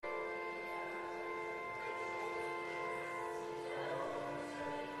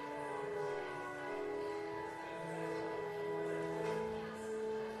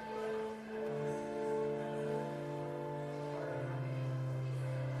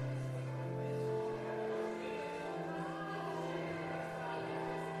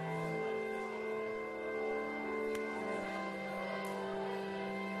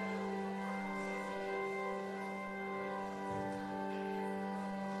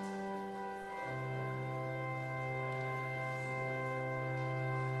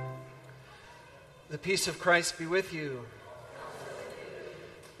The peace of Christ be with you.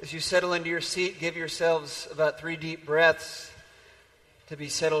 As you settle into your seat, give yourselves about 3 deep breaths to be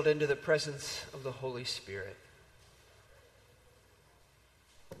settled into the presence of the Holy Spirit.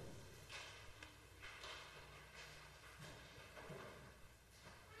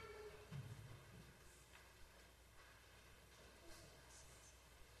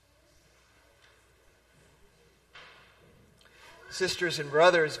 Sisters and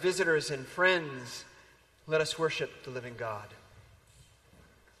brothers, visitors and friends, let us worship the living God.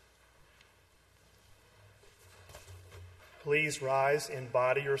 Please rise in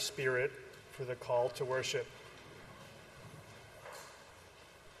body or spirit for the call to worship.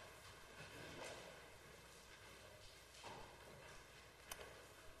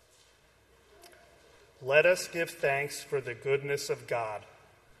 Let us give thanks for the goodness of God.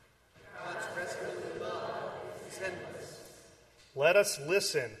 God's resolute love is endless. Let us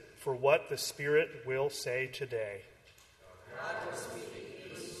listen for what the Spirit will say today. God will speak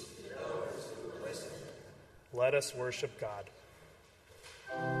peace to those who listen. Let us worship God.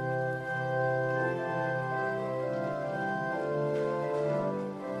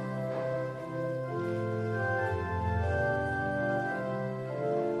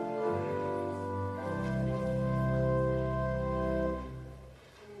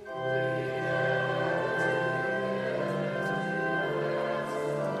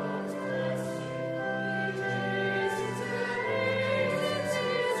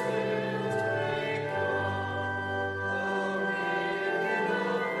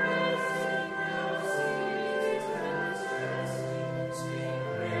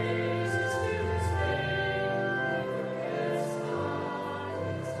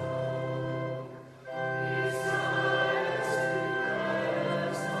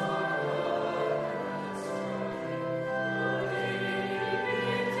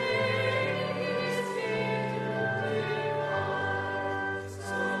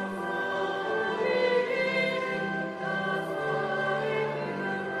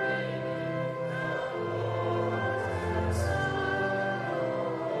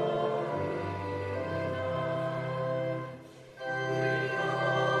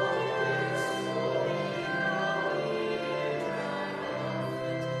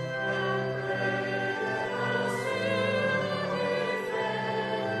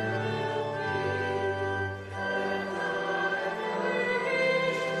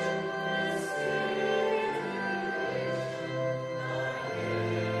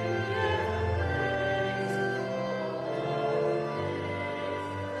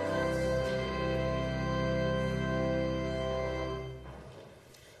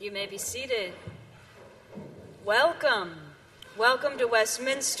 You may be seated. Welcome. Welcome to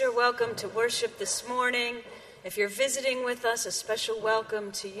Westminster. Welcome to worship this morning. If you're visiting with us, a special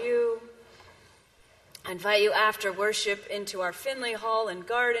welcome to you. I invite you after worship into our Finley Hall and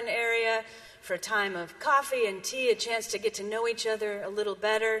Garden area for a time of coffee and tea, a chance to get to know each other a little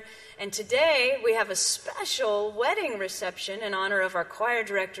better. And today we have a special wedding reception in honor of our choir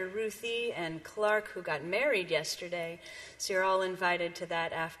director, Ruthie and Clark, who got married yesterday. So you're all invited to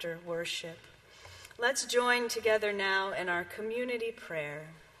that after worship. Let's join together now in our community prayer.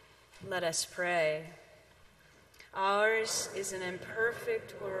 Let us pray. Ours is an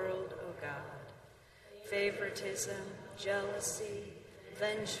imperfect world, O God. Favoritism, jealousy,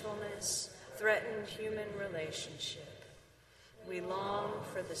 vengefulness threaten human relationship. We long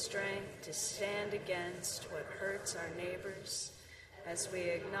for the strength to stand against what hurts our neighbors as we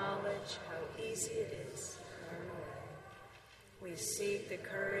acknowledge how easy it is to turn away. We seek the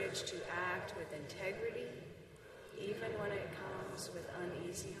courage to act with integrity, even when it comes with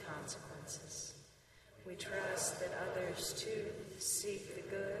uneasy consequences. We trust that others too seek the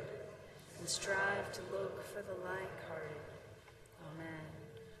good and strive to look for the like-hearted. Amen.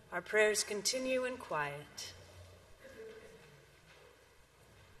 Our prayers continue in quiet.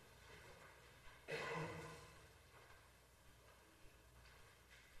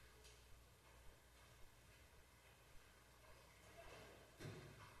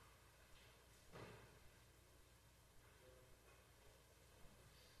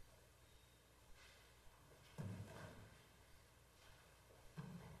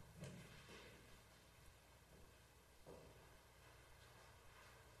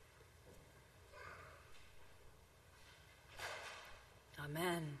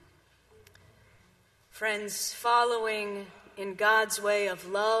 Amen. Friends, following in God's way of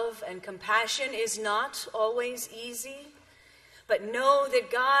love and compassion is not always easy, but know that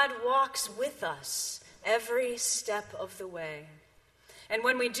God walks with us every step of the way. And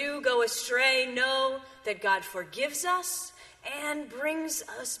when we do go astray, know that God forgives us and brings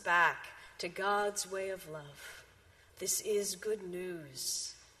us back to God's way of love. This is good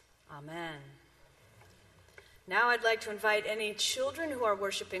news. Amen. Now I'd like to invite any children who are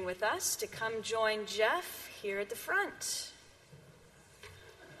worshiping with us to come join Jeff here at the front.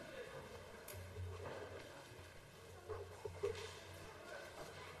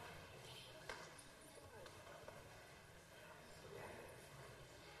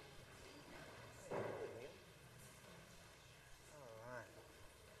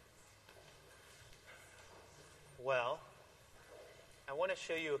 Well, I want to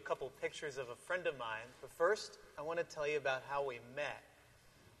show you a couple pictures of a friend of mine, but first I want to tell you about how we met.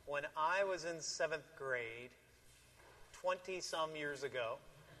 When I was in 7th grade, 20-some years ago,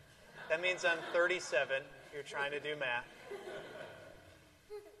 that means I'm 37, if you're trying to do math,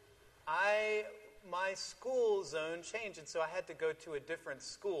 my school zone changed, and so I had to go to a different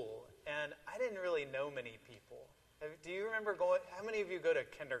school, and I didn't really know many people. Do you remember how many of you go to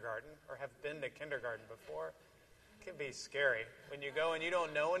kindergarten or have been to kindergarten before? It can be scary when you go and you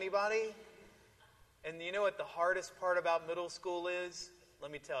don't know anybody. And you know what the hardest part about middle school is?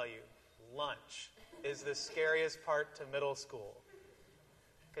 Let me tell you, lunch is the scariest part to middle school.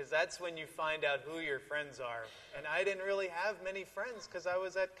 Because that's when you find out who your friends are. And I didn't really have many friends because I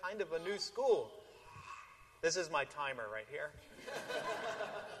was at kind of a new school. This is my timer right here.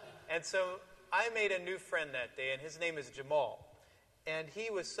 And so I made a new friend that day, and his name is Jamal. And he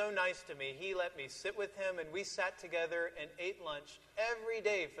was so nice to me. He let me sit with him, and we sat together and ate lunch every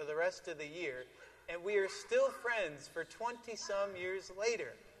day for the rest of the year. And we are still friends for 20-some years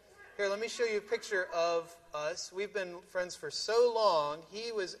later. Here, let me show you a picture of us. We've been friends for so long.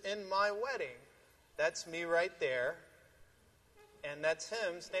 He was in my wedding. That's me right there. And that's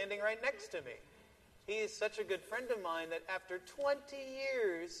him standing right next to me. He is such a good friend of mine that after 20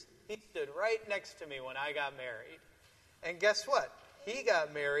 years, he stood right next to me when I got married. And guess what? He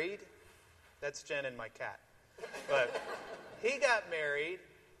got married. That's Jen and my cat. But he got married,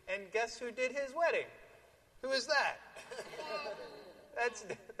 and guess who did his wedding? Who is that?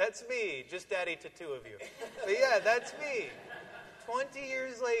 That's me. Just daddy to two of you. But yeah, that's me. 20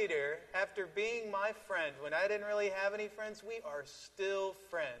 years later, after being my friend, when I didn't really have any friends, we are still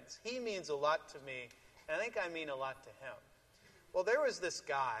friends. He means a lot to me, and I think I mean a lot to him. Well, there was this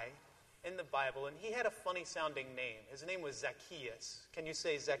guy in the Bible, and he had a funny-sounding name. His name was Zacchaeus. Can you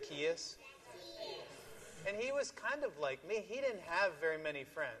say Zacchaeus? And he was kind of like me. He didn't have very many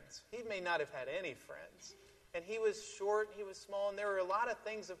friends. He may not have had any friends. And he was short, he was small, and there were a lot of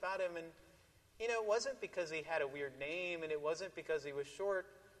things about him. And, you know, it wasn't because he had a weird name, and it wasn't because he was short.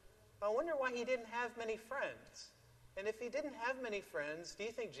 I wonder why he didn't have many friends. And if he didn't have many friends, do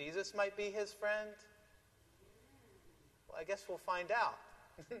you think Jesus might be his friend? Well, I guess we'll find out.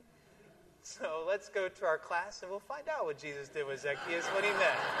 So let's go to our class, and we'll find out what Jesus did with Zacchaeus when he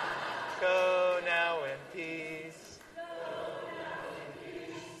met. Go now in peace.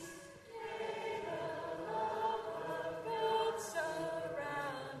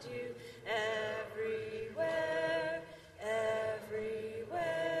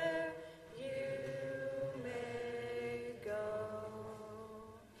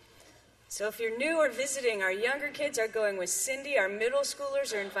 So if you're new or visiting, our younger kids are going with Cindy. Our middle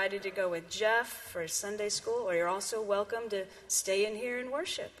schoolers are invited to go with Jeff for Sunday school, or you're also welcome to stay in here and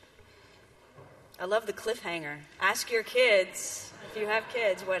worship. I love the cliffhanger. Ask your kids, if you have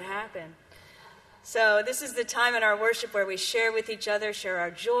kids, what happened. So this is the time in our worship where we share with each other, share our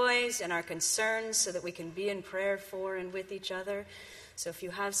joys and our concerns so that we can be in prayer for and with each other. So if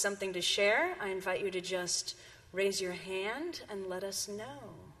you have something to share, I invite you to just raise your hand and let us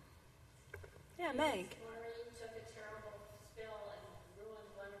know. Yeah, Meg. Maureen took a terrible spill and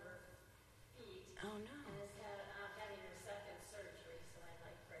ruined one of her feet. Oh, no. And is having her second surgery, so I'd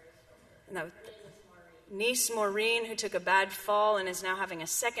like prayers for her. No. Her name is Maureen. Niece Maureen, who took a bad fall and is now having a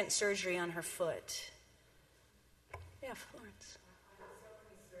second surgery on her foot. Yeah, Florence. I'm so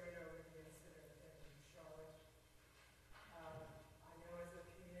concerned over the incident in Charlotte. I know as a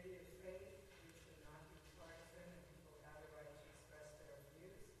community of faith, we should not be partisan and people have the right to express their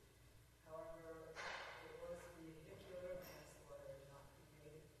views. However, it was vehicular manslaughter, not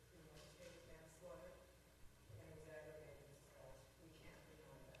premeditated manslaughter, and it was aggravated assault. We can't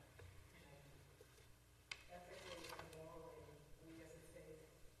deny that. And ethically and morally, we as a faith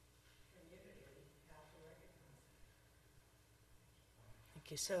community have to recognize it. Thank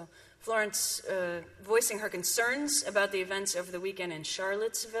you. So Florence voicing her concerns about the events over the weekend in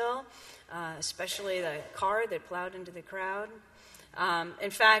Charlottesville, especially the car that plowed into the crowd. In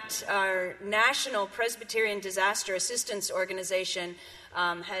fact, our National Presbyterian Disaster Assistance Organization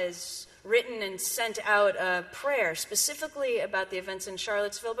has written and sent out a prayer specifically about the events in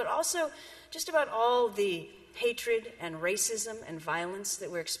Charlottesville, but also just about all the hatred and racism and violence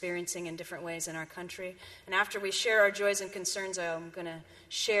that we're experiencing in different ways in our country. And after we share our joys and concerns, I'm going to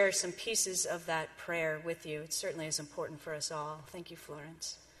share some pieces of that prayer with you. It certainly is important for us all. Thank you,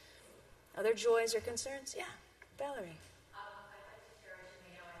 Florence. Other joys or concerns? Yeah, Valerie. I'd like to share, as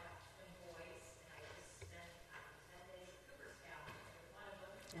you may know, I have twin boys, and I just spent 10 days at Cooperstown with one of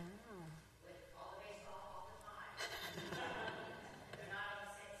them, with all the baseball all the time. They're not on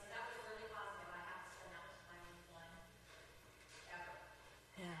the same, so that was really positive. I have to spend that much time with one ever.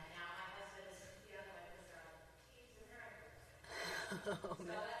 Yeah. And now my husband is the other one because they're on teams and they're in Oh, So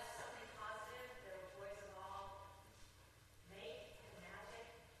that's something positive. There were boys of all make and magic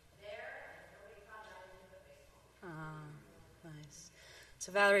there, and nobody found out anything but baseball. Nice.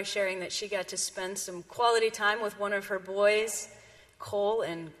 So Valerie sharing that she got to spend some quality time with one of her boys, Cole,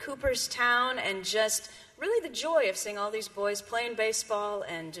 in Cooperstown, and just really the joy of seeing all these boys playing baseball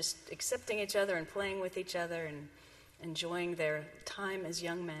and just accepting each other and playing with each other and enjoying their time as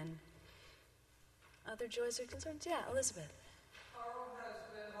young men. Other joys or concerns? Yeah, Elizabeth. Carl has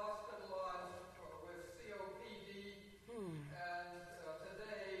been hospitalized with COPD and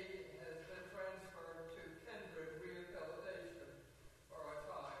today has been transferred to Kindred Rehabilitation for a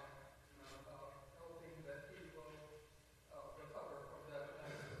time, hoping that he will recover from that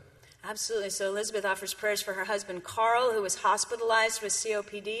accident. Absolutely. So Elizabeth offers prayers for her husband, Carl, who was hospitalized with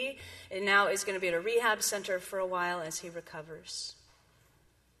COPD and now is going to be at a rehab center for a while as he recovers.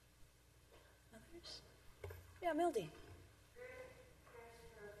 Others? Yeah, Mildy.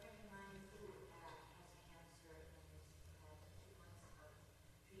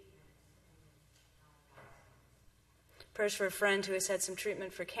 Prayers for a friend who has had some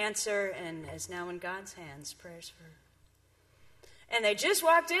treatment for cancer and is now in God's hands. Prayers for her. And they just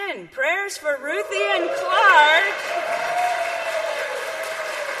walked in. Prayers for Ruthie and Clark.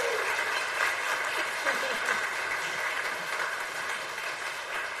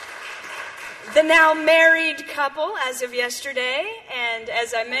 The now married couple as of yesterday. And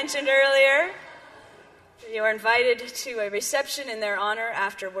as I mentioned earlier, you are invited to a reception in their honor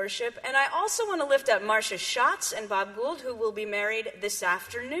after worship. And I also want to lift up Marcia Schatz and Bob Gould, who will be married this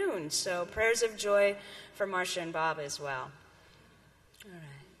afternoon. So prayers of joy for Marcia and Bob as well. All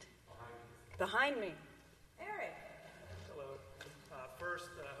right. Behind me. Eric. Hello. First,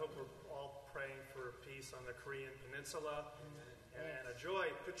 I hope we're all praying for peace on the Korean Peninsula and a joy.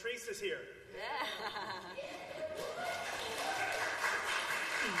 Patrice is here.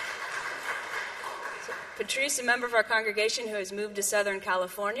 So, Patrice, a member of our congregation who has moved to Southern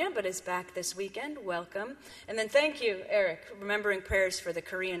California but is back this weekend. Welcome. And then thank you, Eric, remembering prayers for the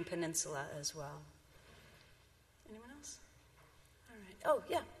Korean Peninsula as well. Anyone else? All right. Oh,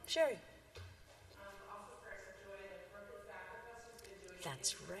 yeah, Sherry. Also prayers of joy that Brooke is back with us. She's been doing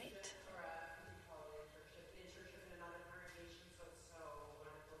That's right. or internship in another congregation, so it's so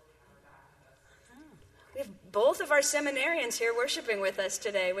wonderful to have her back with us. We have both of our seminarians here worshiping with us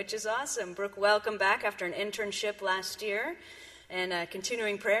today, which is awesome. Brooke, welcome back after an internship last year, and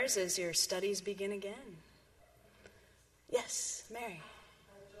continuing prayers as your studies begin again. Yes, Mary.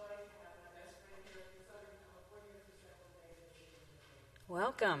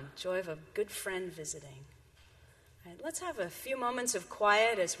 Welcome. Joy of a good friend visiting. All right, let's have a few moments of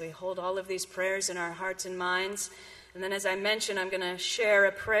quiet as we hold all of these prayers in our hearts and minds. And then, as I mentioned, I'm going to share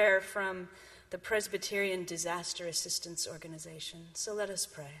a prayer from the Presbyterian Disaster Assistance Organization. So let us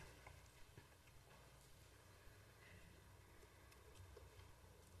pray.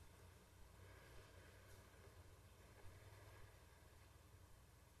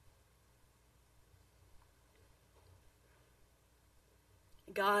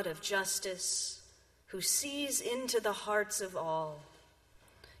 God of justice, who sees into the hearts of all,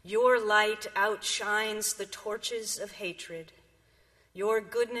 your light outshines the torches of hatred. Your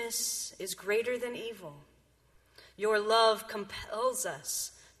goodness is greater than evil. Your love compels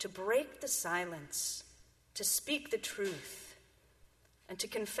us to break the silence, to speak the truth, and to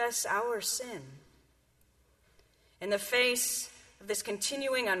confess our sin. In the face of this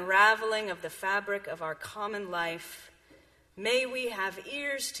continuing unraveling of the fabric of our common life, may we have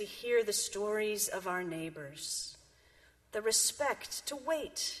ears to hear the stories of our neighbors, the respect to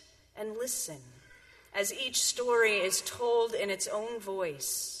wait and listen as each story is told in its own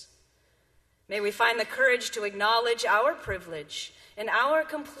voice. May we find the courage to acknowledge our privilege and our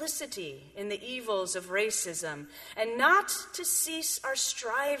complicity in the evils of racism, and not to cease our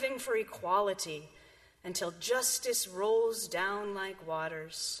striving for equality until justice rolls down like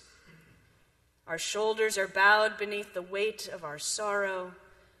waters. Our shoulders are bowed beneath the weight of our sorrow.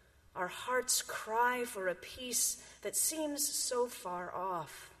 Our hearts cry for a peace that seems so far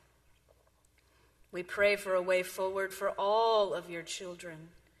off. We pray for a way forward for all of your children,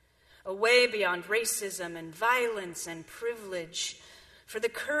 a way beyond racism and violence and privilege, for the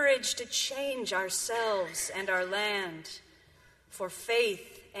courage to change ourselves and our land, for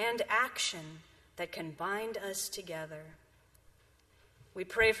faith and action that can bind us together. We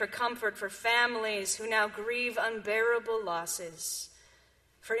pray for comfort for families who now grieve unbearable losses,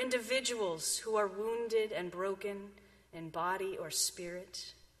 for individuals who are wounded and broken in body or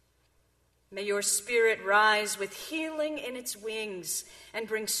spirit. May your spirit rise with healing in its wings and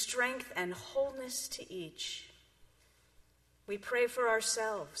bring strength and wholeness to each. We pray for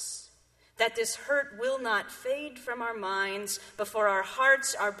ourselves, that this hurt will not fade from our minds before our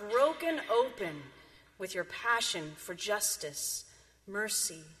hearts are broken open with your passion for justice,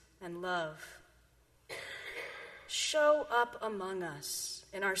 mercy, and love. Show up among us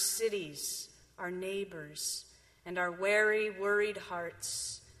in our cities, our neighbors, and our weary, worried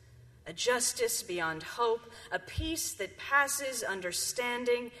hearts. A justice beyond hope, a peace that passes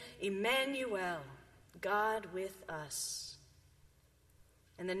understanding, Emmanuel, God with us.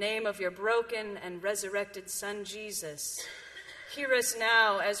 In the name of your broken and resurrected Son, Jesus, hear us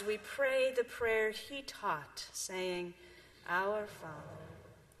now as we pray the prayer he taught, saying, Our Father,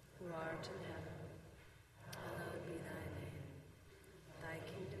 who art in heaven, hallowed be thy name. Thy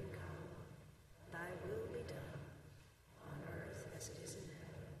kingdom come, thy will be done, on earth as it is in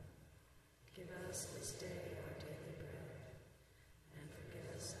heaven. Give us this day our daily bread, and forgive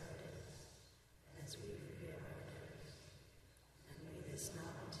us our debts, as we forgive our debtors. And lead us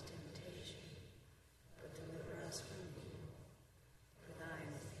not into temptation, but deliver us from evil. For thine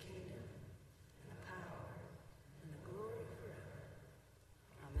is the kingdom, and the power, and the glory forever.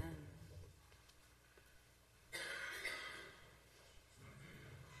 Amen.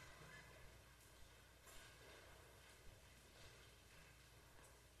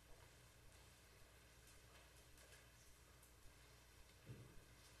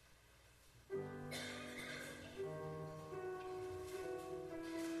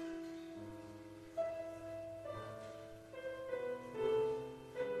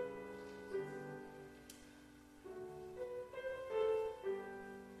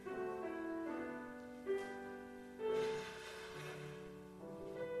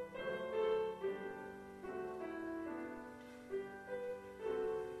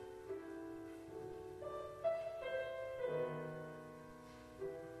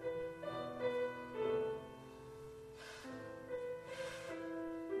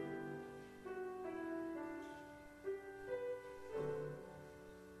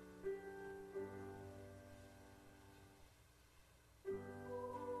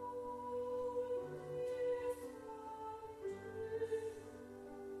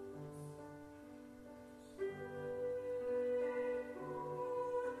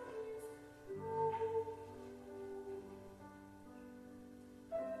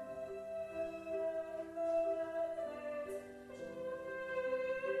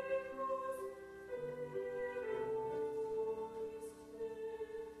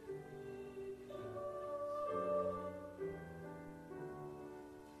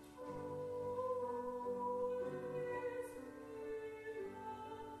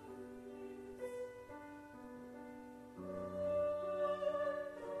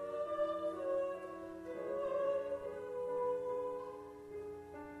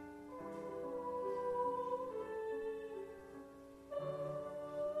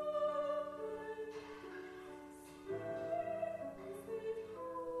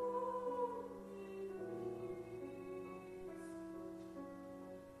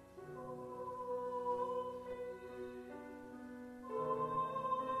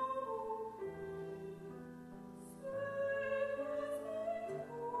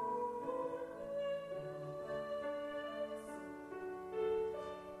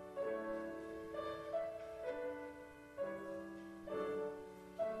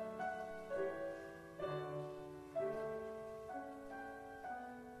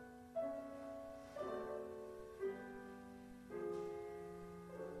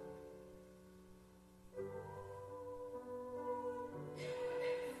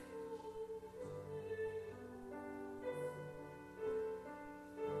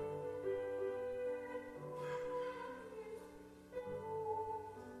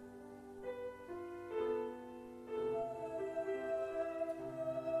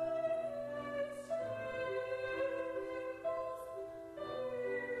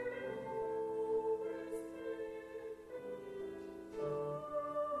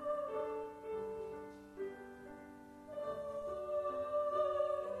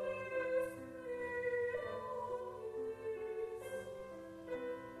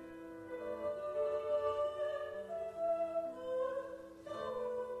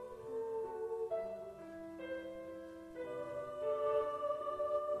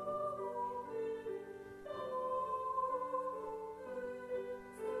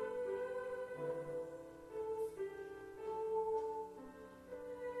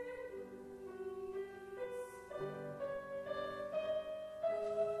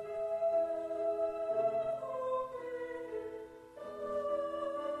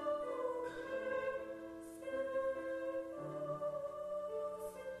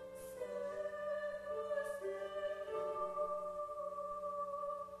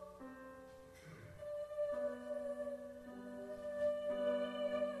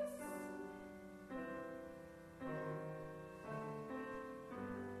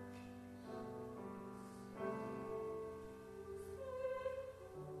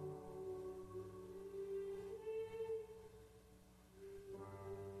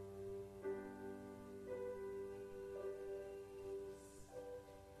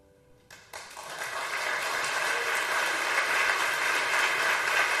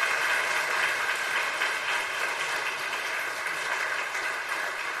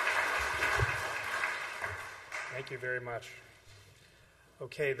 Thank you very much.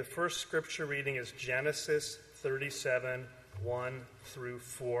 Okay, the first scripture reading is Genesis 37, 1 through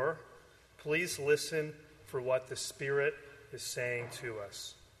 4. Please listen for what the Spirit is saying to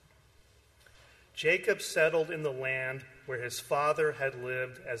us. Jacob settled in the land where his father had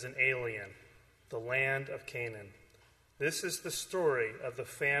lived as an alien, the land of Canaan. This is the story of the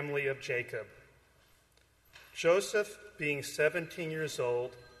family of Jacob. Joseph, being 17 years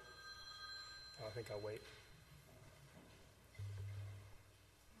old, I think I'll wait.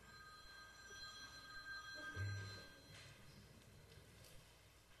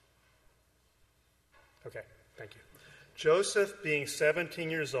 Okay, thank you. Joseph, being 17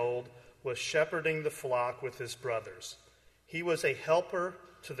 years old, was shepherding the flock with his brothers. He was a helper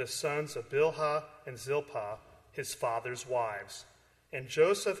to the sons of Bilhah and Zilpah, his father's wives. And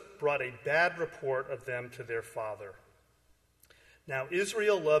Joseph brought a bad report of them to their father. Now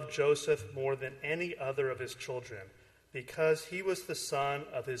Israel loved Joseph more than any other of his children, because he was the son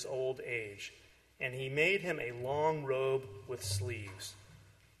of his old age, and he made him a long robe with sleeves.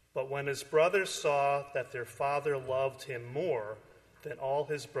 But when his brothers saw that their father loved him more than all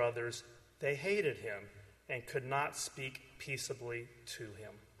his brothers, they hated him and could not speak peaceably to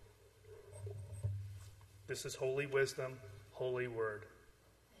him. This is holy wisdom, holy word.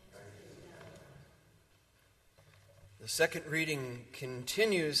 The second reading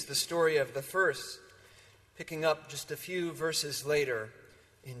continues the story of the first, picking up just a few verses later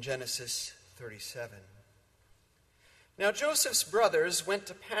in Genesis 37. Now Joseph's brothers went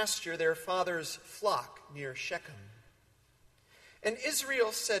to pasture their father's flock near Shechem. And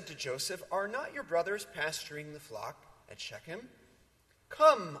Israel said to Joseph, "Are not your brothers pasturing the flock at Shechem?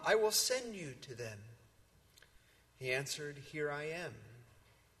 Come, I will send you to them." He answered, "Here I am."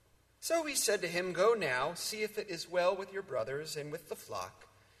 So he said to him, "Go now, see if it is well with your brothers and with the flock,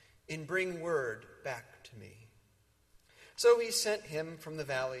 and bring word back to me." So he sent him from the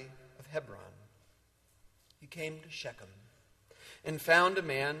valley of Hebron. He came to Shechem and found a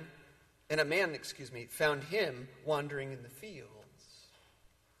man found him wandering in the fields.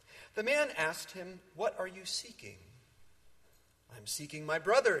 The man asked him, "What are you seeking?" "I'm seeking my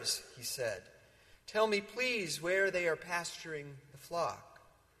brothers," he said. "Tell me, please, where they are pasturing the flock."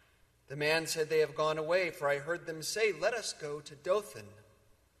 The man said, "They have gone away, for I heard them say, 'Let us go to Dothan.'"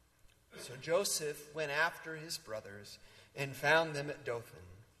 So Joseph went after his brothers and found them at Dothan.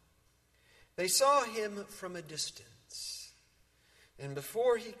 They saw him from a distance, and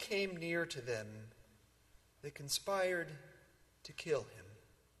before he came near to them, they conspired to kill him.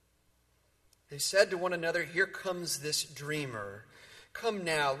 They said to one another, "Here comes this dreamer. Come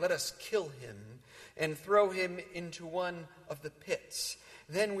now, let us kill him and throw him into one of the pits.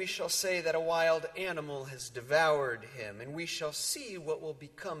 Then we shall say that a wild animal has devoured him, and we shall see what will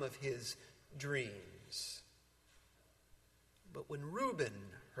become of his dreams." But when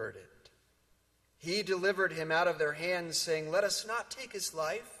Reuben heard it, he delivered him out of their hands, saying, "Let us not take his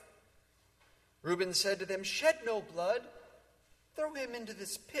life." Reuben said to them, "Shed no blood. Throw him into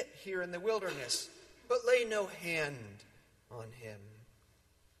this pit here in the wilderness, but lay no hand on him,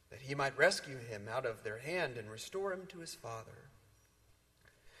 that he might rescue him out of their hand and restore him to his father."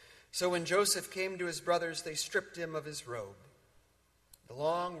 So when Joseph came to his brothers, they stripped him of his robe, the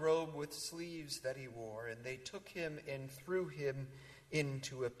long robe with sleeves that he wore, and they took him and threw him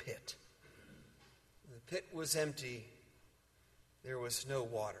into a pit. The pit was empty. There was no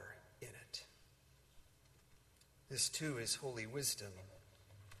water in it. This too is holy wisdom,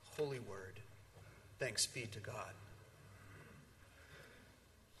 holy word. Thanks be to God.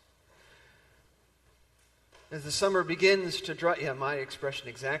 As the summer begins to draw, my expression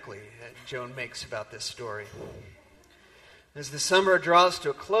exactly Joan makes about this story. As the summer draws to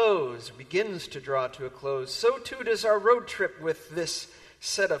a close, begins to draw to a close, so too does our road trip with this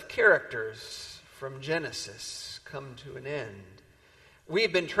set of characters from Genesis come to an end.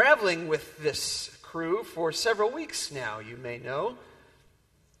 We've been traveling with this crew for several weeks now, you may know.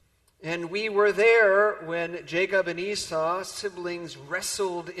 And we were there when Jacob and Esau, siblings,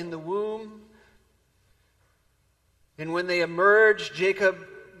 wrestled in the womb. And when they emerged, Jacob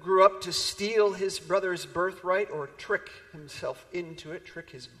grew up to steal his brother's birthright or trick himself into it, trick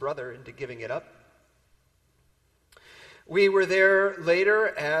his brother into giving it up. We were there later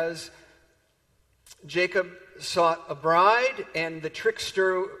as Jacob sought a bride, and the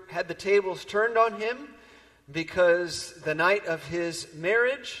trickster had the tables turned on him because the night of his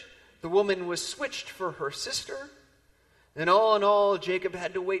marriage, the woman was switched for her sister. And all in all, Jacob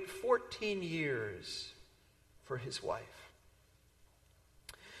had to wait 14 years for his wife.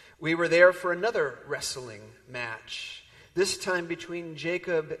 We were there for another wrestling match, this time between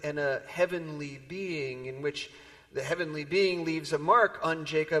Jacob and a heavenly being, in which The heavenly being leaves a mark on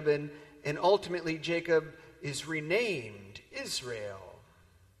Jacob, and ultimately Jacob is renamed Israel,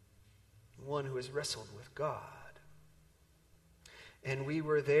 one who has wrestled with God. And we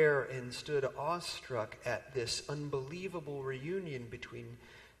were there and stood awestruck at this unbelievable reunion between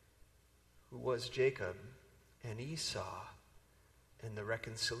who was Jacob and Esau, and the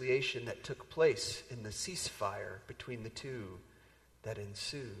reconciliation that took place in the ceasefire between the two that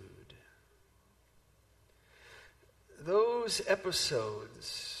ensued. Those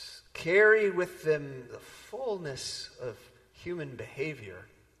episodes carry with them the fullness of human behavior: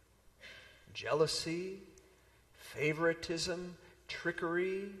 jealousy, favoritism,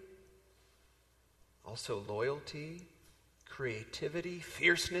 trickery, also loyalty, creativity,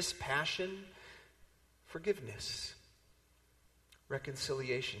 fierceness, passion, forgiveness,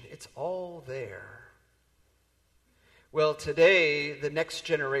 reconciliation. It's all there. Well, today, the next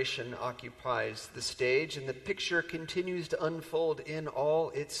generation occupies the stage, and the picture continues to unfold in all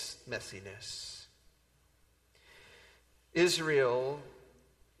its messiness. Israel,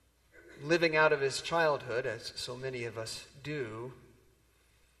 living out of his childhood, as so many of us do,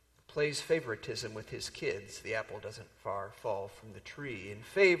 plays favoritism with his kids. The apple doesn't far fall from the tree, and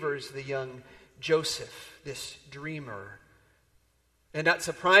favors the young Joseph, this dreamer. And not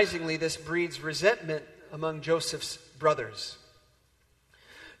surprisingly, this breeds resentment among Joseph's brothers.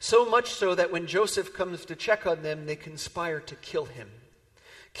 So much so that when Joseph comes to check on them, they conspire to kill him.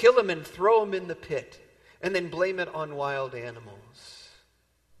 Kill him and throw him in the pit, and then blame it on wild animals.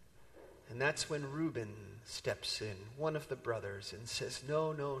 And that's when Reuben steps in, one of the brothers, and says,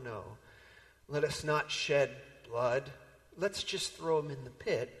 no. Let us not shed blood. Let's just throw him in the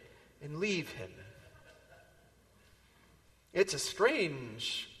pit and leave him. It's a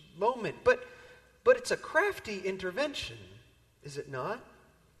strange moment, but it's a crafty intervention, is it not?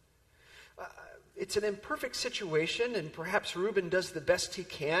 It's an imperfect situation, and perhaps Reuben does the best he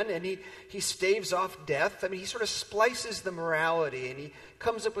can, and he staves off death. I mean, he sort of splices the morality, and he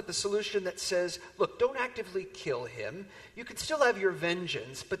comes up with a solution that says, look, don't actively kill him. You can still have your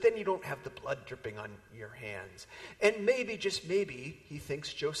vengeance, but then you don't have the blood dripping on your hands. And maybe, just maybe, he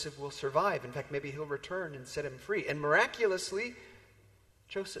thinks Joseph will survive. In fact, maybe he'll return and set him free. And miraculously,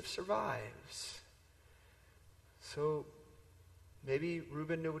 Joseph survives. So maybe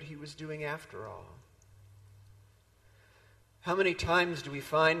Reuben knew what he was doing after all. How many times do we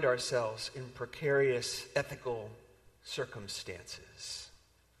find ourselves in precarious ethical circumstances,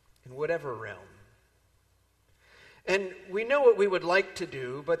 in whatever realm? And we know what we would like to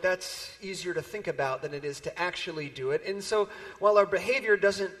do, but that's easier to think about than it is to actually do it. And so while our behavior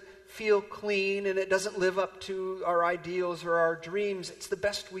doesn't feel clean and it doesn't live up to our ideals or our dreams, it's the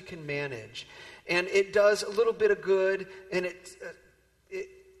best we can manage. And it does a little bit of good, and it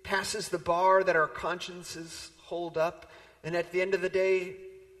passes the bar that our consciences hold up. And at the end of the day,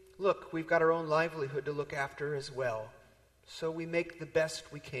 look, we've got our own livelihood to look after as well. So we make the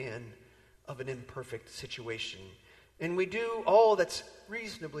best we can of an imperfect situation. And we do all that's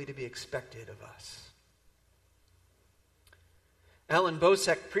reasonably to be expected of us. Alan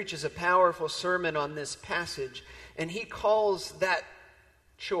Bosek preaches a powerful sermon on this passage, and he calls that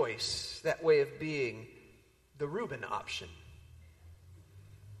choice, that way of being, the Reuben option.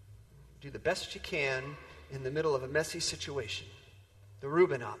 Do the best you can in the middle of a messy situation. The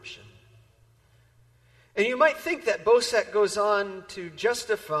Reuben option. And you might think that Bosek goes on to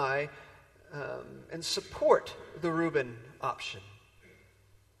justify and support the Reuben option.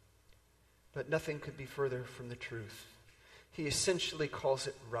 But nothing could be further from the truth. He essentially calls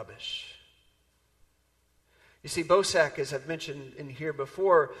it rubbish. You see, Bosek, as I've mentioned in here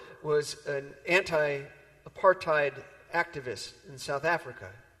before, was an anti-apartheid activist in South Africa,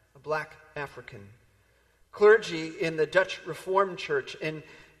 a black African. Clergy in the Dutch Reformed Church, and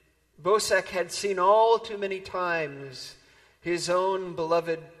Bosek had seen all too many times his own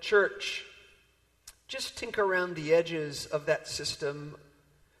beloved church just tinker around the edges of that system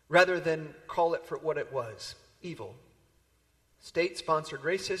rather than call it for what it was, evil. State-sponsored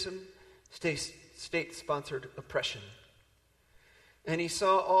racism, state-sponsored oppression. And he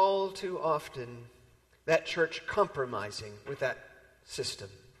saw all too often that church compromising with that system.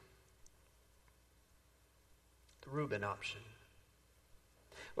 The Reuben option.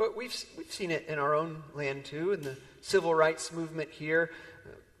 Well, we've seen it in our own land too, in the civil rights movement here.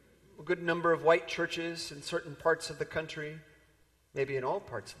 A good number of white churches in certain parts of the country, maybe in all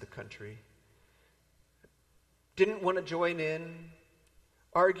parts of the country, didn't want to join in,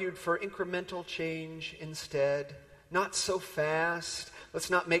 argued for incremental change instead. Not so fast. Let's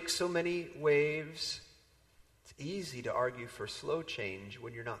not make so many waves. It's easy to argue for slow change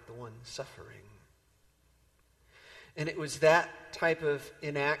when you're not the one suffering. And it was that type of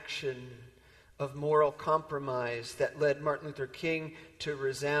inaction, of moral compromise, that led Martin Luther King to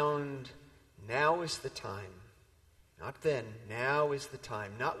resound, now is the time. Not then, now is the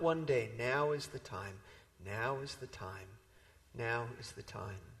time. Not one day, now is the time. Now is the time. Now is the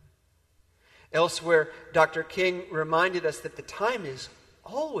time. Elsewhere, Dr. King reminded us that the time is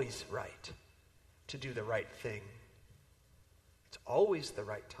always right to do the right thing. It's always the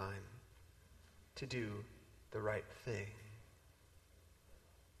right time to do the right thing.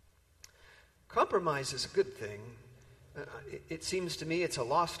 Compromise is a good thing. It seems to me it's a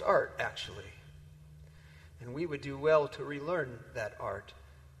lost art, actually. And we would do well to relearn that art.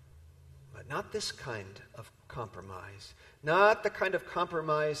 But not this kind of compromise. Not the kind of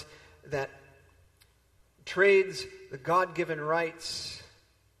compromise that trades the God-given rights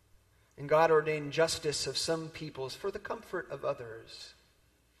and God-ordained justice of some peoples for the comfort of others,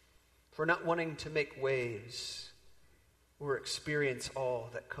 for not wanting to make waves or experience all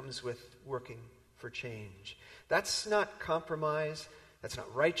that comes with working for change. That's not compromise. That's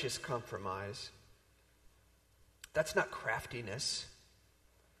not righteous compromise. That's not craftiness.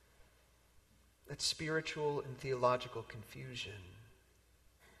 That's spiritual and theological confusion.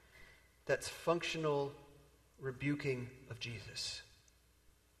 That's functional rebuking of Jesus.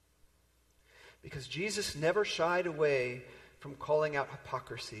 Because Jesus never shied away from calling out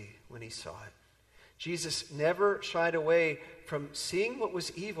hypocrisy when he saw it. Jesus never shied away from seeing what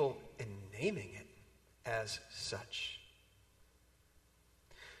was evil and naming it as such.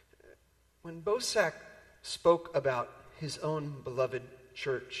 When Bosak spoke about his own beloved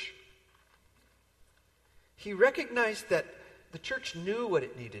church, he recognized that the church knew what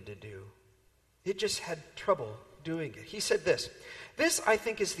it needed to do. It just had trouble doing it. He said this, I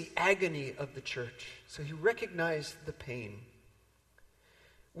think is the agony of the church. So he recognized the pain.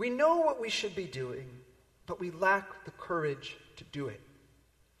 We know what we should be doing, but we lack the courage to do it.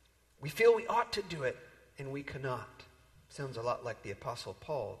 We feel we ought to do it, and we cannot. Sounds a lot like the Apostle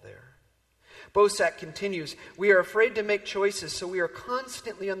Paul there. Bosak continues, we are afraid to make choices, so we are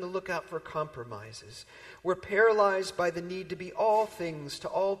constantly on the lookout for compromises. We're paralyzed by the need to be all things to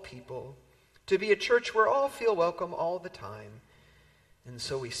all people, to be a church where all feel welcome all the time. And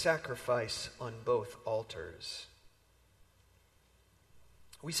so we sacrifice on both altars.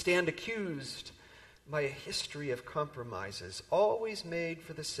 We stand accused by a history of compromises, always made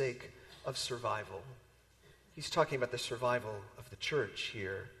for the sake of survival. He's talking about the survival of the church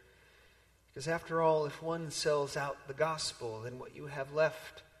here. Because after all, if one sells out the gospel, then what you have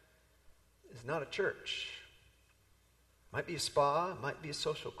left is not a church. Might be a spa, might be a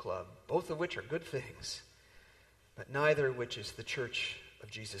social club, both of which are good things, but neither of which is the church of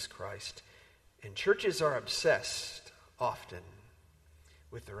Jesus Christ. And churches are obsessed often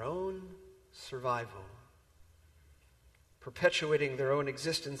with their own survival, perpetuating their own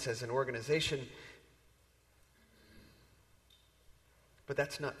existence as an organization. But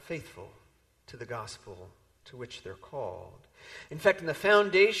that's not faithful to the gospel to which they're called. In fact, in the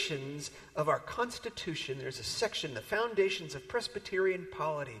foundations of our Constitution, there's a section, the foundations of Presbyterian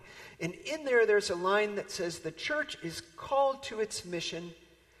polity. And in there's a line that says, the church is called to its mission,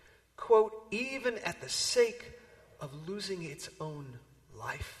 quote, even at the sake of losing its own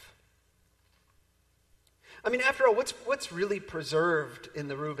life. I mean, after all, what's really preserved in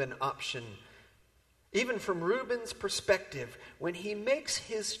the Reuben option? Even from Reuben's perspective, when he makes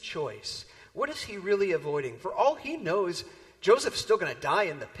his choice, what is he really avoiding? For all he knows, Joseph's still going to die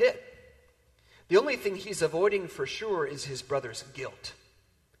in the pit. The only thing he's avoiding for sure is his brother's guilt,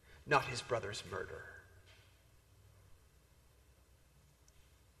 not his brother's murder.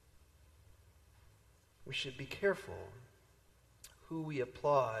 We should be careful who we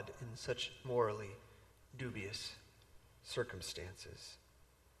applaud in such morally dubious circumstances.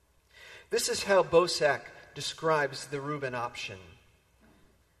 This is how Bosak describes the Reuben option.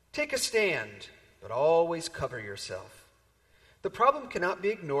 Take a stand, but always cover yourself. The problem cannot be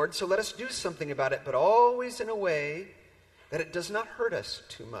ignored, so let us do something about it, but always in a way that it does not hurt us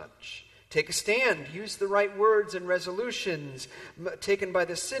too much. Take a stand, use the right words and resolutions taken by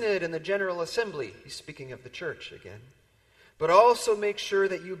the Synod and the General Assembly. He's speaking of the church again. But also make sure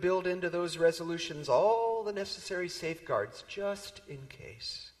that you build into those resolutions all the necessary safeguards, just in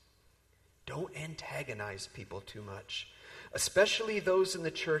case. Don't antagonize people too much, especially those in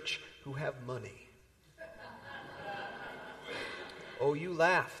the church who have money. Oh, you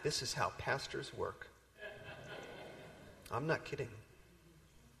laugh. This is how pastors work. I'm not kidding.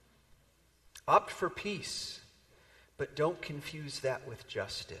 Opt for peace, but don't confuse that with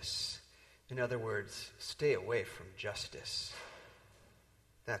justice. In other words, stay away from justice.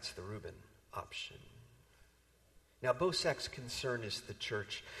 That's the Reuben option. Now, Bosak's concern is the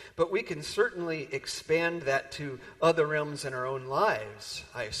church, but we can certainly expand that to other realms in our own lives,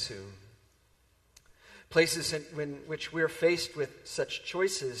 I assume. Places in which we're faced with such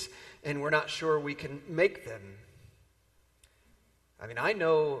choices and we're not sure we can make them. I mean, I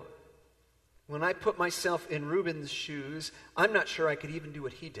know when I put myself in Reuben's shoes, I'm not sure I could even do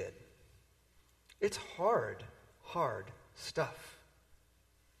what he did. It's hard stuff.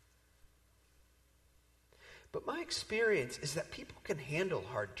 But my experience is that people can handle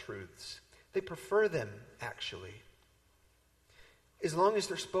hard truths. They prefer them, actually, as long as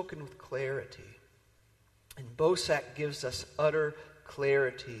they're spoken with clarity. And Bosak gives us utter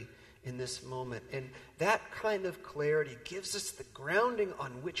clarity in this moment. And that kind of clarity gives us the grounding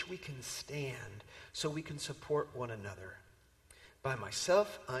on which we can stand so we can support one another. By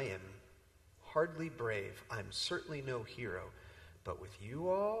myself, I am hardly brave. I'm certainly no hero. But with you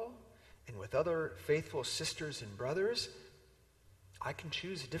all and with other faithful sisters and brothers, I can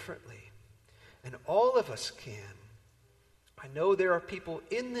choose differently. And all of us can. I know there are people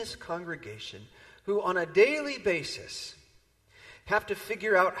in this congregation who on a daily basis have to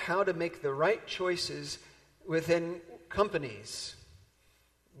figure out how to make the right choices within companies,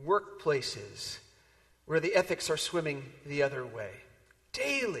 workplaces, where the ethics are swimming the other way.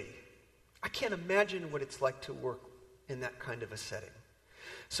 Daily. I can't imagine what it's like to work in that kind of a setting.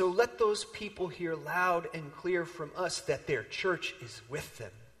 So let those people hear loud and clear from us that their church is with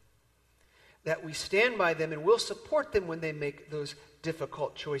them. That we stand by them and will support them when they make those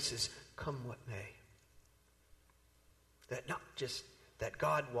difficult choices, come what may. That not just that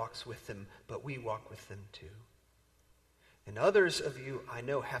God walks with them, but we walk with them too. And others of you, I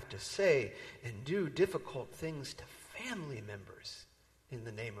know, have to say and do difficult things to family members in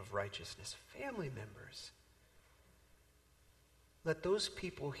the name of righteousness. Family members. Let those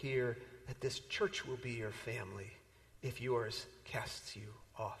people hear that this church will be your family if yours casts you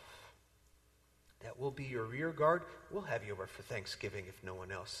off. That will be your rear guard. We'll have you over for Thanksgiving if no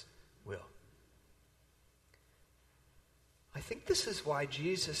one else will. I think this is why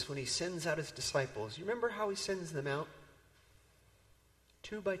Jesus, when he sends out his disciples, you remember how he sends them out?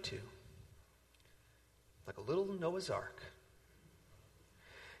 2 by 2. Like a little Noah's Ark.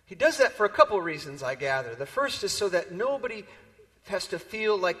 He does that for a couple of reasons, I gather. The first is so that nobody has to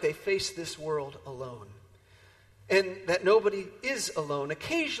feel like they face this world alone. And that nobody is alone.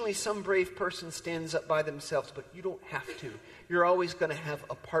 Occasionally some brave person stands up by themselves, but you don't have to. You're always going to have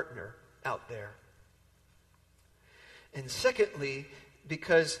a partner out there. And secondly,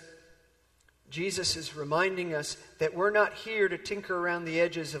 because Jesus is reminding us that we're not here to tinker around the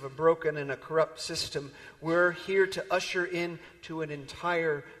edges of a broken and a corrupt system. We're here to usher in to an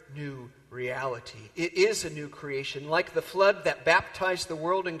entire new reality. It is a new creation, like the flood that baptized the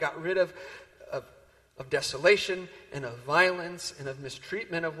world and got rid of desolation and of violence and of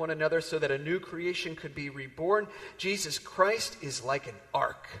mistreatment of one another so that a new creation could be reborn. Jesus Christ is like an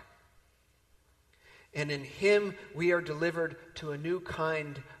ark. And in him we are delivered to a new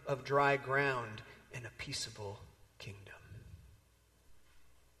kind of dry ground and a peaceable kingdom.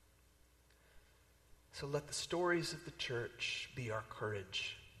 So let the stories of the church be our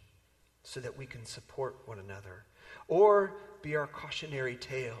courage so that we can support one another, or be our cautionary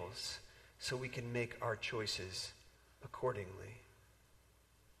tales so we can make our choices accordingly.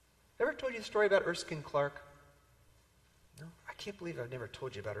 Ever told you a story about Erskine Clark? No? I can't believe I've never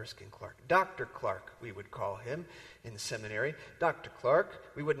told you about Erskine Clark. Dr. Clark, we would call him in the seminary. Dr.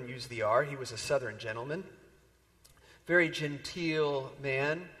 Clark, we wouldn't use the R. He was a Southern gentleman. Very genteel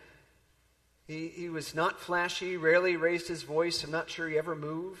man. He was not flashy, rarely raised his voice. I'm not sure he ever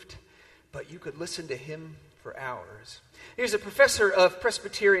moved. But you could listen to him for hours. He was a professor of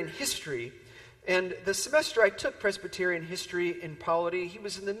Presbyterian history. And the semester I took Presbyterian history in polity, he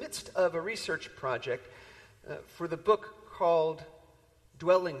was in the midst of a research project for the book called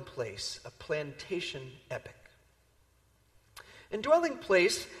Dwelling Place, a Plantation Epic. And Dwelling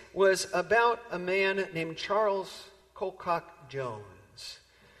Place was about a man named Charles Colcock Jones,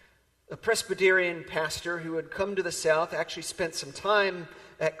 a Presbyterian pastor who had come to the South, actually spent some time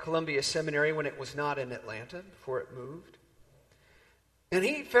at Columbia Seminary when it was not in Atlanta, before it moved. And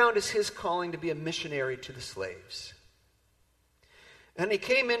he found as his calling to be a missionary to the slaves. And he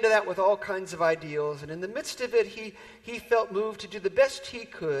came into that with all kinds of ideals, and in the midst of it, he felt moved to do the best he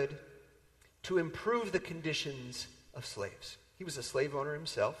could to improve the conditions of slaves. He was a slave owner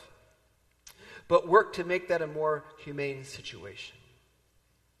himself, but worked to make that a more humane situation.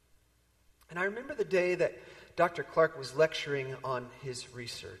 And I remember the day that Dr. Clark was lecturing on his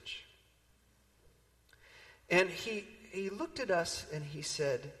research. And he looked at us and he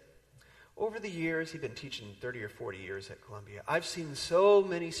said, Over the years, he'd been teaching 30 or 40 years at Columbia. I've seen so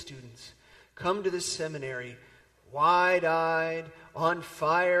many students come to this seminary wide-eyed, on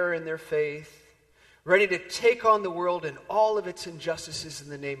fire in their faith, ready to take on the world and all of its injustices in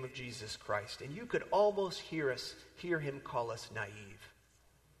the name of Jesus Christ. And you could almost hear him call us naive.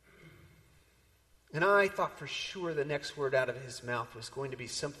 And I thought for sure the next word out of his mouth was going to be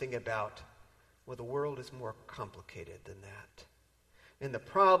something about, well, the world is more complicated than that. And the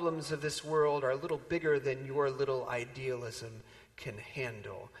problems of this world are a little bigger than your little idealism can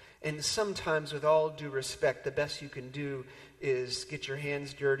handle. And sometimes, with all due respect, the best you can do is get your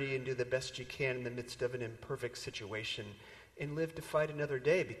hands dirty and do the best you can in the midst of an imperfect situation and live to fight another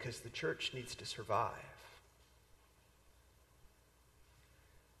day, because the church needs to survive.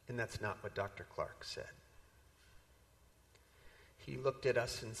 And that's not what Dr. Clark said. He looked at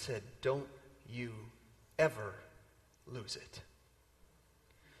us and said, "Don't you ever lose it.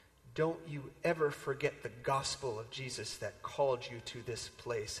 Don't you ever forget the gospel of Jesus that called you to this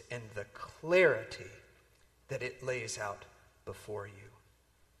place and the clarity that it lays out before you.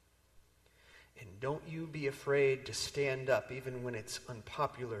 And don't you be afraid to stand up even when it's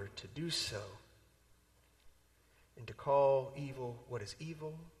unpopular to do so, and to call evil what is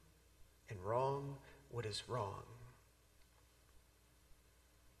evil and wrong what is wrong.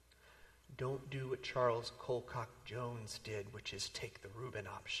 Don't do what Charles Colcock Jones did, which is take the Reuben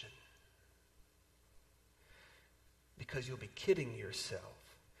option. Because you'll be kidding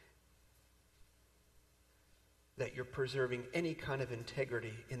yourself that you're preserving any kind of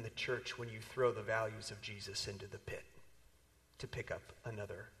integrity in the church when you throw the values of Jesus into the pit to pick up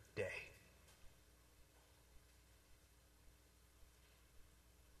another day.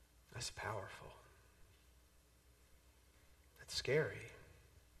 That's powerful. That's scary.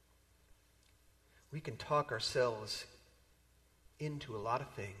 We can talk ourselves into a lot of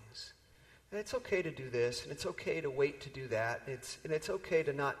things. And it's okay to do this, and it's okay to wait to do that, and it's okay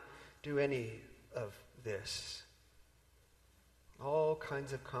to not do any of this. All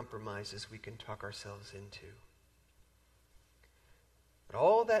kinds of compromises we can talk ourselves into. But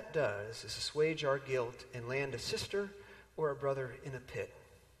all that does is assuage our guilt and land a sister or a brother in a pit.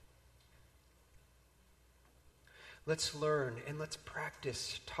 Let's learn and let's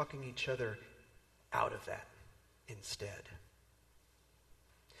practice talking each other out of that instead.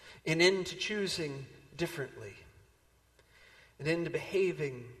 And into choosing differently. And into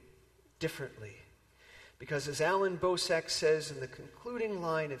behaving differently. Because as Alan Bosak says in the concluding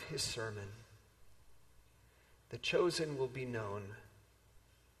line of his sermon, the chosen will be known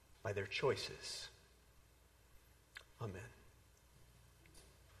by their choices. Amen.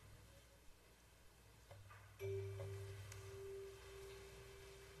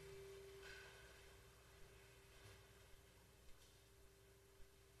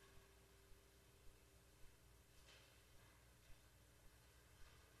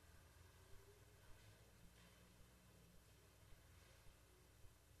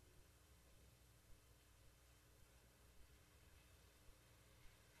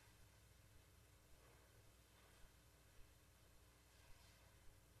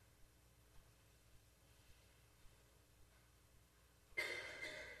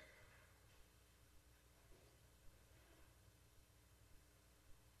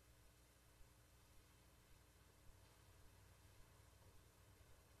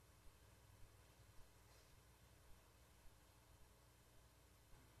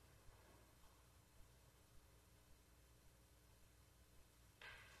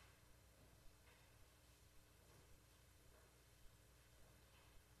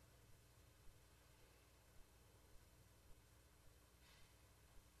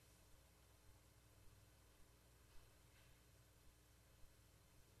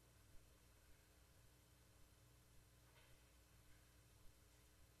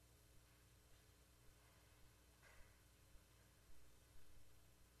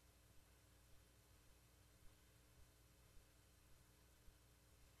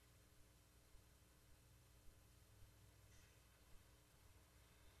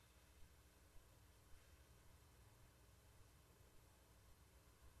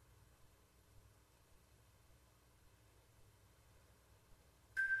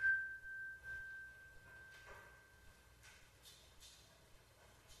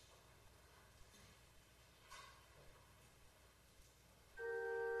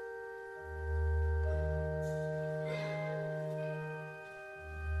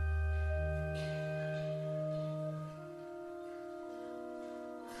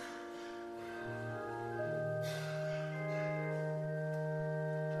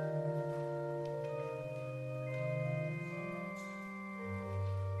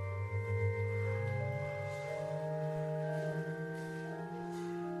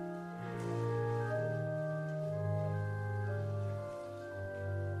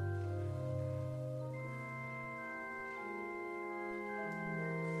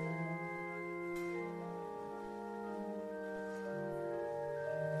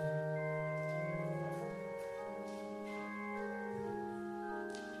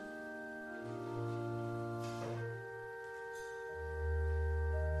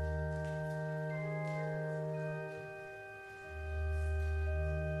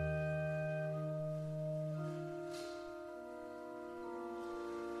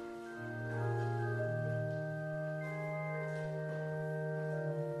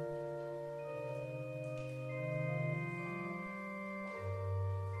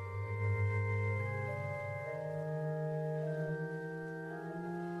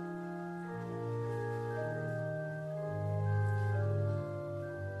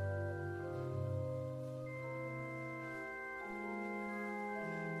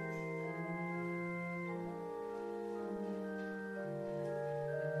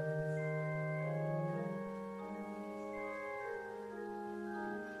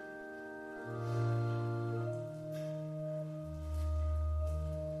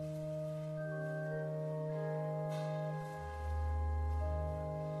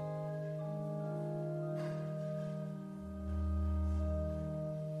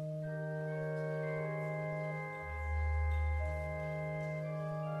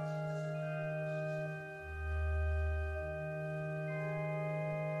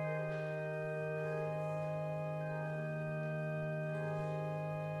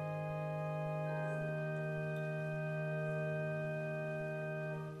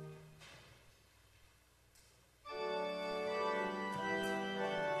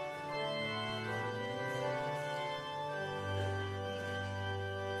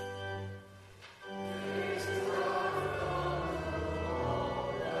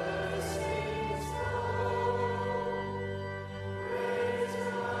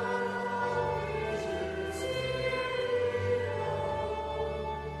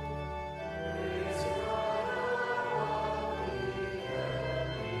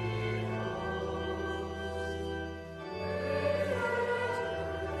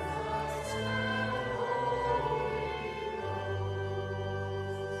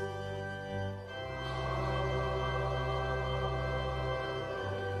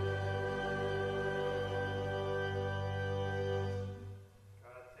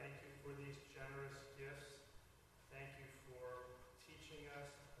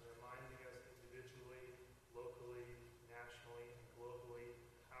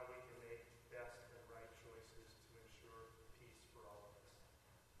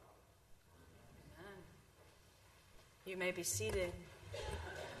 You may be seated.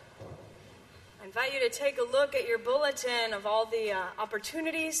 I invite you to take a look at your bulletin of all the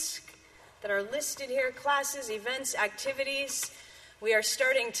opportunities that are listed here, classes, events, activities. We are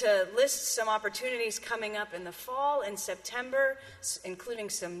starting to list some opportunities coming up in the fall, in September, including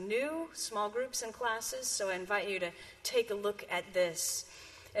some new small groups and classes, so I invite you to take a look at this.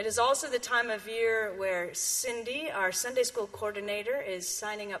 It is also the time of year where Cindy, our Sunday school coordinator, is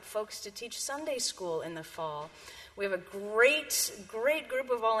signing up folks to teach Sunday school in the fall. We have a great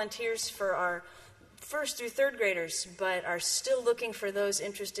group of volunteers for our first through third graders, but are still looking for those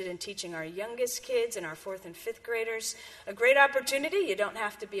interested in teaching our youngest kids and our fourth and fifth graders. A great opportunity. You don't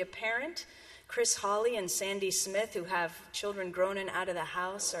have to be a parent. Chris Hawley and Sandy Smith, who have children grown in out of the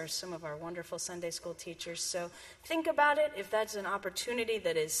house, are some of our wonderful Sunday school teachers. So think about it if that's an opportunity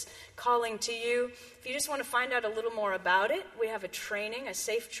that is calling to you. If you just want to find out a little more about it, we have a training, a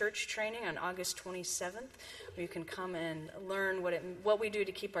Safe Church training on August 27th, where you can come and learn what we do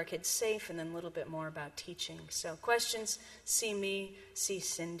to keep our kids safe, and then a little bit more about teaching. So questions, see me, see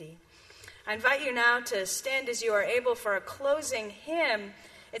Cindy. I invite you now to stand as you are able for a closing hymn.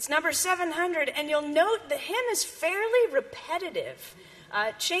 It's number 700, and you'll note the hymn is fairly repetitive.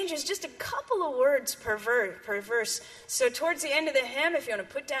 Changes just a couple of words per verse. So towards the end of the hymn, if you want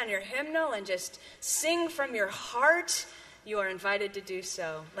to put down your hymnal and just sing from your heart, you are invited to do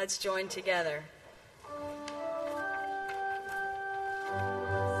so. Let's join together.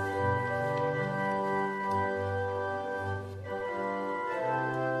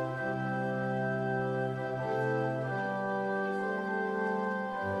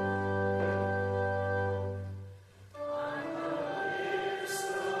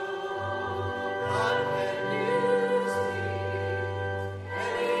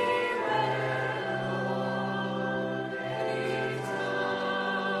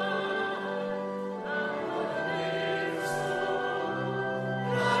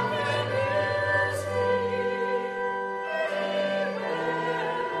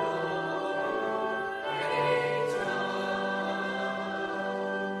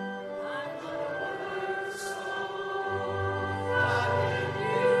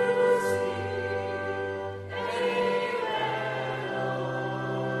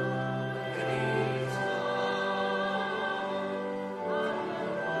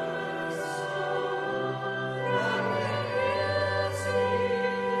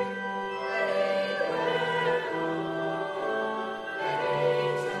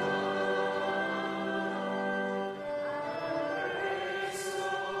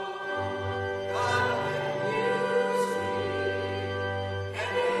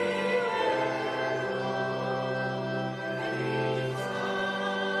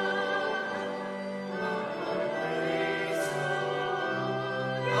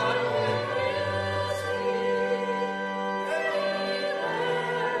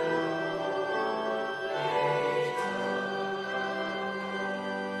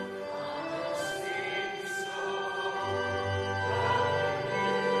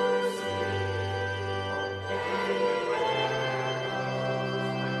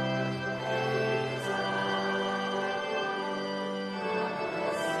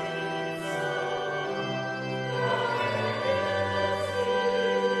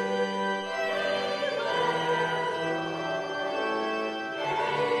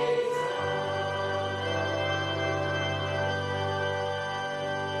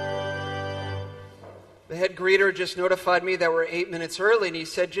 The head greeter just notified me that we're 8 minutes early, and he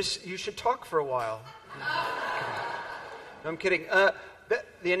said, you should talk for a while. No, I'm kidding.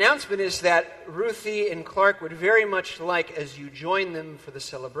 The announcement is that Ruthie and Clark would very much like, as you join them for the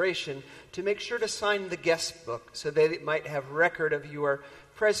celebration, to make sure to sign the guest book so they might have record of your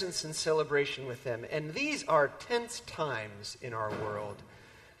presence and celebration with them. And these are tense times in our world.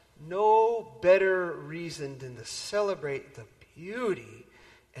 No better reason than to celebrate the beauty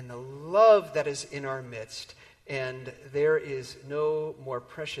and the love that is in our midst. And there is no more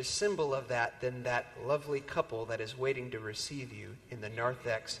precious symbol of that than that lovely couple that is waiting to receive you in the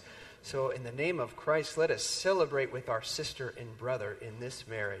narthex. So in the name of Christ, let us celebrate with our sister and brother in this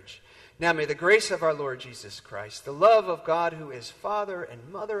marriage. Now may the grace of our Lord Jesus Christ, the love of God who is Father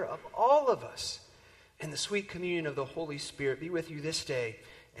and Mother of all of us, and the sweet communion of the Holy Spirit be with you this day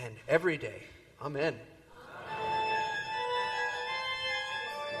and every day. Amen.